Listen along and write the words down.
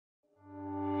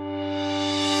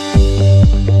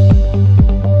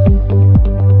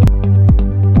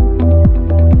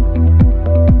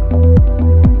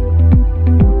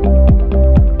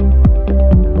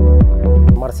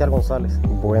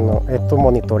Bueno, esto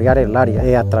monitorear el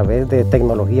área a través de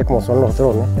tecnología como son los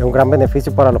drones es un gran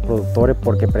beneficio para los productores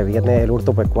porque previene el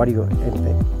hurto pecuario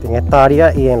en esta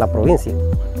área y en la provincia,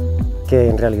 que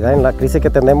en realidad en la crisis que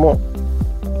tenemos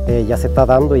ya se está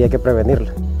dando y hay que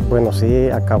prevenirla. Bueno, sí,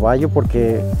 a caballo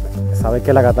porque sabe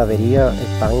que la ganadería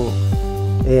están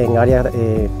en áreas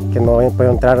que no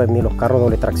pueden entrar ni los carros de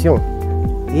doble tracción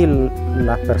y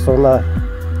las personas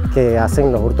que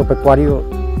hacen los hurtos pecuarios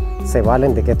se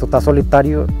valen de que esto está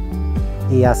solitario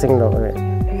y hacen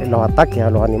los ataques a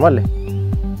los animales.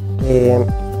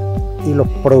 Y los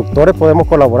productores podemos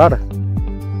colaborar.